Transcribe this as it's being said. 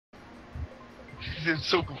He's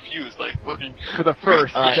so confused, like fucking. For the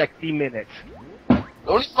first 60 minutes.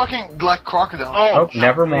 Only fucking black crocodile. Oh,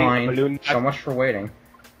 never mind. So much for waiting.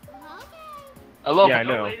 I love I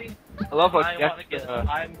know. I love what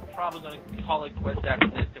I'm probably going to call it quits after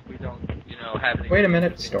this if we don't, have any. Wait a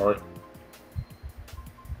minute, start.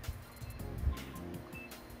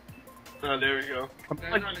 Oh, there we go.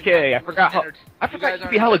 DK, I forgot you'd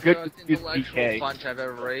be hella good to use DK. Punch I've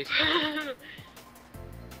ever raced.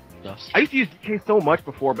 I used to use DK so much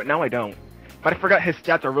before, but now I don't. But I forgot his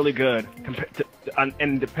stats are really good,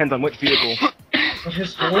 and depends on which vehicle. But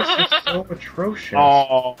his voice is so atrocious.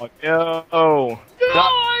 Oh, no. No,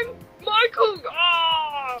 I'm Michael!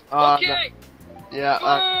 Okay! Yeah,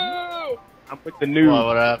 I'm with the news.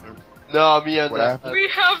 what happened? No, me and We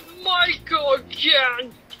have Michael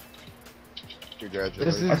again!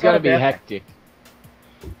 This is gonna be hectic.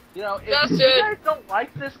 If That's you it. guys don't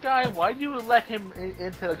like this guy, why do you let him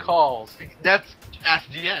into the calls? That's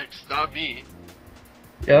DX, not me.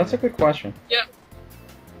 Yeah, that's a good question. Yeah.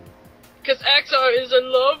 Because XR is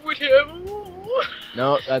in love with him.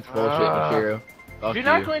 No, that's bullshit, Imperial. If you're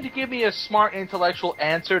not going to give me a smart intellectual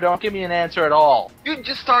answer, don't give me an answer at all. You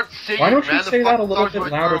just start saying. Why don't you random say that a fucking little words bit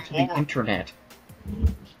like louder you're to a the moron. internet?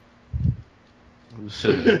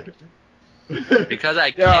 Because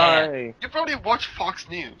I can. You probably watch Fox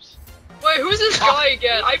News. Wait, who's this guy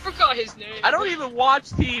again? I forgot his name. I don't even watch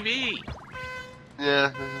TV.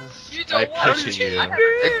 Yeah. You don't watch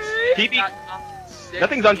TV? TV?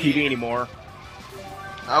 Nothing's on TV anymore.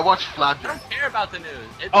 I watch I Flapjack. don't care about the news.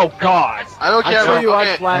 Oh, God. I don't care saw about you on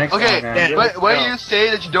okay, Flash. okay. Thanks, When you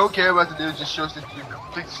say that you don't care about the news, just shows that you're a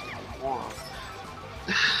complete stupid moron.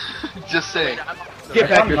 Just saying. Get I back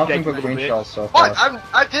got your nothing stick, but green bitch. shells so What? far.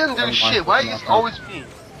 I didn't do Never shit. mind. Why is it always me?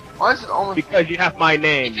 Why is it always me? Because you have my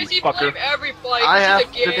name, Because you he fucker. blamed every flight. I This have is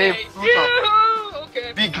a the name gay. Futon. Yeah,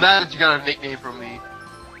 okay. Be glad that you got a nickname from me.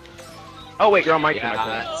 Oh, wait, you're on my team, Yeah, I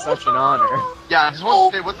think. that's such an honor. Yeah, I just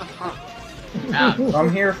want to say what the fuck.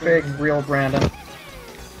 I'm here, fake real Brandon.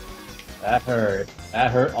 That hurt.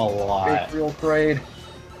 That hurt a lot. Fake real grade.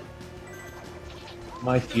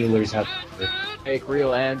 My feelers have. Fake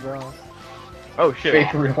real Andros. Oh, shit.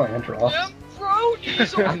 Fake real Andros. Them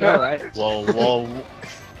bronies I know, right? Whoa, whoa.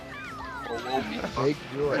 Fake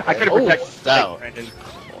real. I could've protected that. Brandon.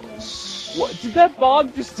 What? Did that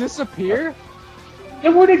bomb just disappear?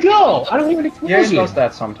 Then where'd it go? I don't even Yeah, explode he does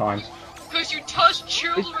that sometimes. Because you touch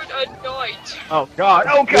children at night. Oh, God.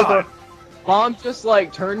 Oh, God. Bomb just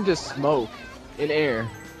like turned to smoke in air.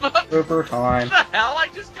 Super time. What the hell? I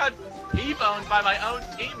just got T-boned by my own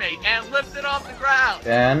teammate and lifted off the ground.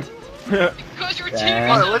 Then. Because your team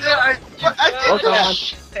Damn. What did I did that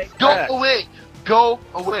shit. Go away. Go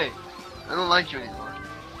away. I don't like you anymore.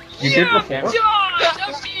 You did before? Josh,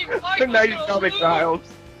 that means Michael Now you tell me, knows. Giles.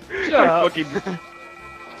 Shut up. Fucking...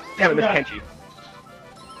 Damn it, Miss Kenshi.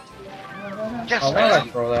 Yes, Oh, why did I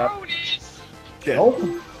throw that? Bronies. Shit. Nope.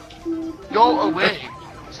 go away.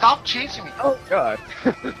 Stop chasing me. Oh, God.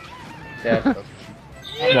 Dead.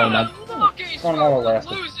 Yeah, look, he's One more left.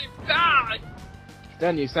 losing bad.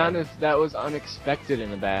 Dan, you sounded that was unexpected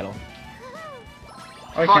in the battle.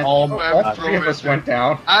 I Fuck, can't. all Three of us went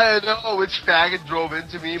down. I don't know which faggot drove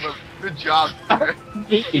into me, but good job. But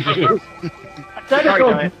Sorry,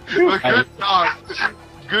 Giant. good job.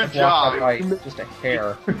 Good I blocked that job. by just a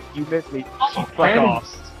hair. You missed me. Oh, Fuck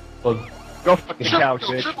off. Well, Go fucking couch, Triple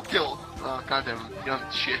kill, bitch. triple kill. Oh, goddamn, young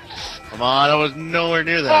shit. Come on, I was nowhere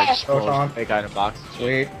near that. I just Goes exploded. on. Fake item box.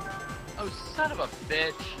 Sweet. Oh, son of a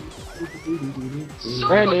bitch. Son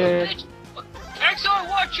Brandon. of a bitch. XR,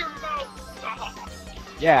 watch your mouth.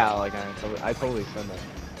 Yeah, like I totally said that.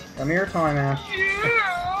 Come here, time ass.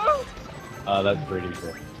 Yeah. that's pretty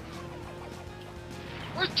cool.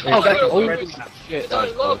 We're Oh, totally that's losing. Shit, I that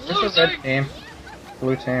was love close. This is red losing. team.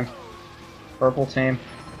 Blue team. Purple team.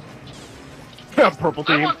 Purple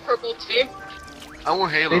I team. want purple team. I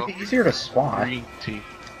want Halo. They'd be easier to spot. Green team.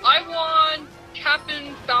 I want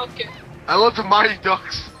Captain Falcon. I want the Mighty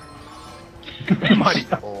Ducks. Mighty.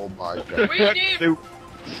 Oh my god.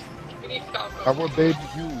 We need Falcon. I want Baby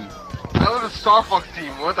Huey. I want the Star Fox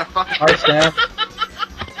team. What the fuck? Alright, Stan.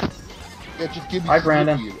 Yeah, just give me Hi,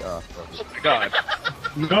 Brandon. Snoopy. Oh my God.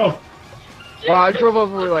 No. Wow, I drove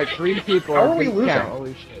over like 3 people. How I are we couldn't losing? count.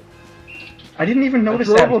 Holy shit. I didn't even I notice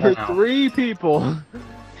drove that over until now. 3 people on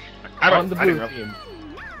the I blue didn't know. team.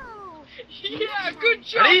 Yeah, good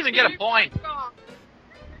job. I didn't even get a team. point.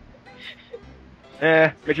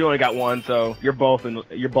 But you only got one, so you're both in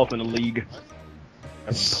the league.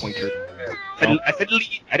 That's a pointer. I said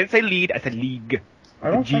lead. I didn't say lead. I said league.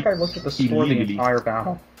 I don't think I looked at the score the Illegally. entire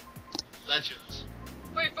battle. Legends.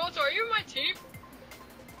 Wait, Photo, are you in my team?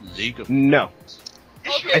 League of... No.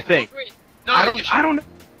 Okay, I think. wait. No, I don't know.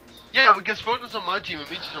 Yeah, because Photon's on my team and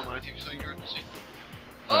Meech's on my team, so you're in the same.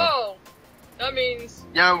 Oh, that means.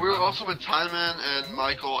 Yeah, we're also with Tyman and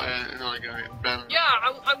Michael and another guy, Ben. Yeah,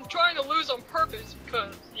 I'm trying to lose on purpose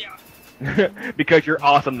because yeah. Because you're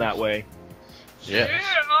awesome that way. Yeah.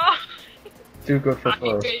 Yeah. Too good for I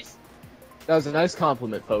hate first. base. That was a nice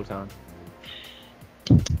compliment, Photon.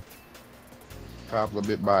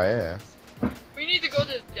 Compliment my ass. We need to go to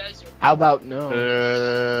the desert. How about no?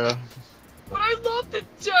 But I love the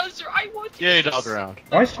desert. I want to. Yeah, dog around.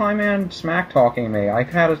 Why is Time-Man smack talking me? I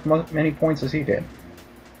had as many points as he did.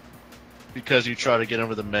 Because you try to get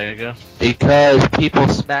over the mega. Because people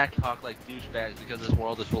smack talk like douchebags because this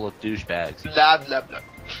world is full of douchebags. Blah, blah, blah.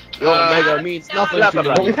 Omega means nothing blah, to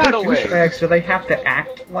blah, me. blah. Well, if they're Cut away. douchebags, do they have to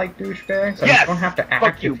act like douchebags? I mean, Yes! you don't have to act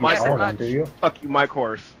Fuck you, if you Mike. are them, do you? Fuck you, my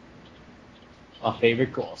course. My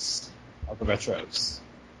favorite course of the retros.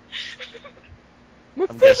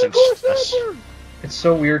 I'm guessing stress. It's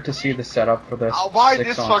so weird to see the setup for this. Why 6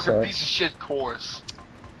 this on fucking 6. piece of shit course?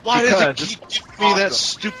 Why Because does it keep giving me that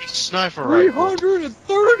awesome. stupid sniper rifle?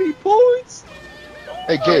 330 points.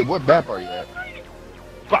 Hey, Gabe, what map are you at?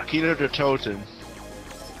 Fuck, Kino to Toten.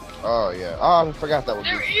 Oh, yeah. Oh, I forgot that was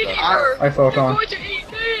They're good eating stuff. her. Hi, Photon. They're going to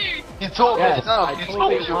eat me. He told me, Yes, no, I he told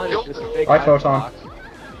totally me you wanted killed just him. a big Hi, ice Photon. box.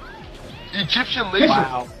 Egyptian laser.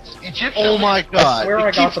 Wow. Egyptian Oh my I god. swear I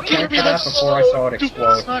It got the keeps point giving for me that before I saw it stupid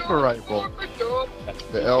explode. sniper rifle.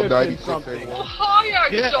 The L96. Something. Oh, hi,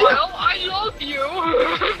 Yeah. Exile. I love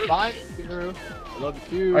you. Bye, Drew. I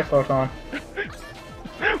love you Hi, too. Photon.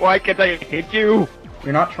 Why can't I hit you?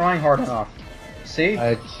 You're not trying hard enough. See?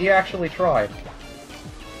 I- He actually tried.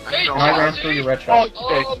 Hey, And I ran Jesse. through your red chest.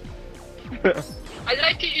 I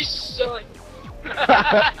like to eat sun.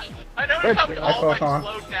 I noticed how we Hi, all like Photon.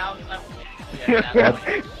 slowed down. Yeah,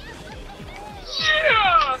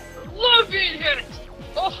 Yeah! Love being hit!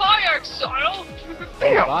 Oh, hi, Exile!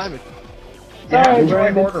 Bye, You have to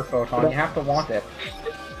try harder, Photon. You have to want it.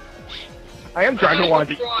 I am trying to want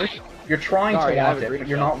it. You're trying Sorry, to I want have a it, green but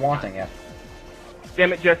you're belt. not wanting it.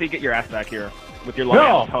 Damn it, Jesse, get your ass back here with your No!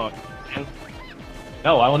 long tongue.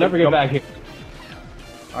 No, I will never get back here.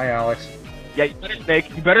 Hi, Alex. Yeah, you better snake.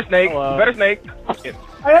 You better snake. Hello. You better snake.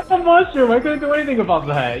 I have the mushroom. I couldn't do anything about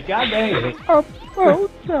that. God dang it. I'm Oh,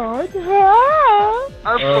 Photon.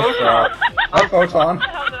 crap. Hi, Photon.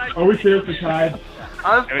 Are we serious for time?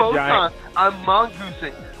 I'm Damn it, Photon. Giant. I'm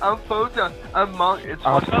mongoosing. I'm Photon. I'm It's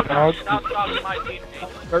Stop talking my team.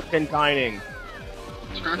 Serpentining.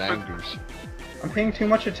 Zangers. I'm paying too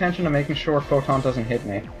much attention to making sure Photon doesn't hit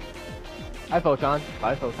me. Hi, Photon.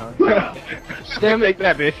 Bye, Photon. Damn it,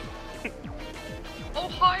 that bitch. Oh,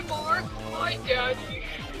 hi, Mark. Hi, Daddy.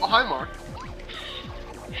 Oh, hi, Mark.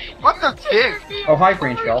 What the pig? Oh, hi,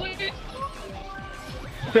 Green Shell.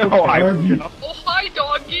 Oh, I Oh, hi,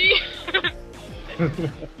 Doggy.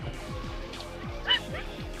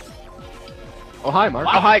 Oh, hi, Mark.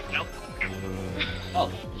 Oh, hi. Oh,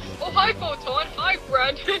 hi, Photon. Hi,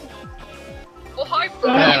 Brandon. Oh, hi,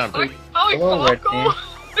 Yeah. Brandon. Hi, Hello, Red Falco.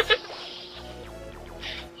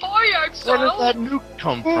 Hi, Exile. Where did that nuke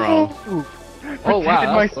come from? Oh, wow,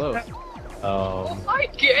 that my was close. Oh, hi,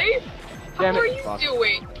 Gabe. How Damn it. are you Fuck.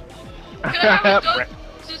 doing? Can I have a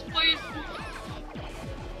justice, please?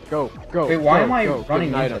 Go, go. Wait, why go, am I go. Get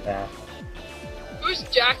running an into item. that? Who's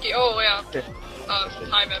Jackie? Oh, yeah.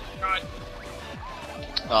 Time at God.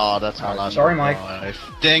 Oh, that's how I'm Sorry, Mike.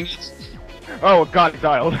 Dang it. Oh, God,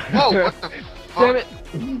 exiled. Whoa, what the fuck? Damn it.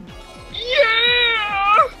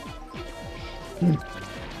 Yeah!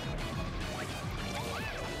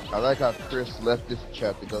 I like how Chris left this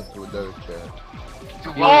chat to go to another chat.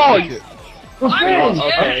 Oh, Shit. I'm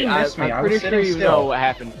Okay, You missed me. I I'm was pretty sitting sure you still. know what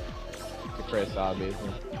happened to Chris, obviously.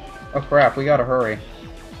 Oh crap, we gotta hurry.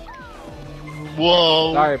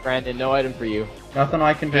 Whoa. Sorry, Brandon, no item for you. Nothing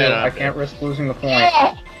I can do. Yeah, I can't risk losing the point.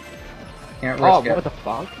 Can't risk Oh, it. what the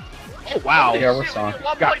fuck? Oh, wow. Yeah, we're Shit, sunk. we get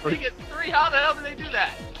 1 Got point, they get 3. How the hell did they do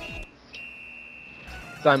that?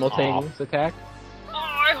 Simultaneous attack. Oh,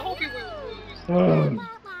 I hope you will lose.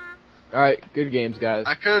 Alright, good games, guys.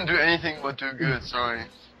 I couldn't do anything but do good, sorry.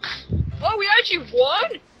 Oh, we actually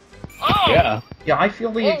won? Oh! Yeah. Yeah, I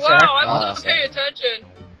feel the Oh, exact wow, I wasn't opposite. paying attention.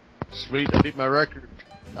 Sweet, I beat my record.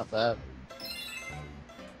 Not bad.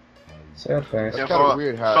 Sad face. That's Yeah, kind of from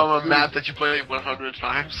weird how. From a map that you played 100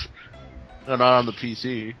 times. No, not on the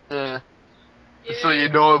PC. Yeah. So you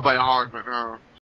know it by heart, but no.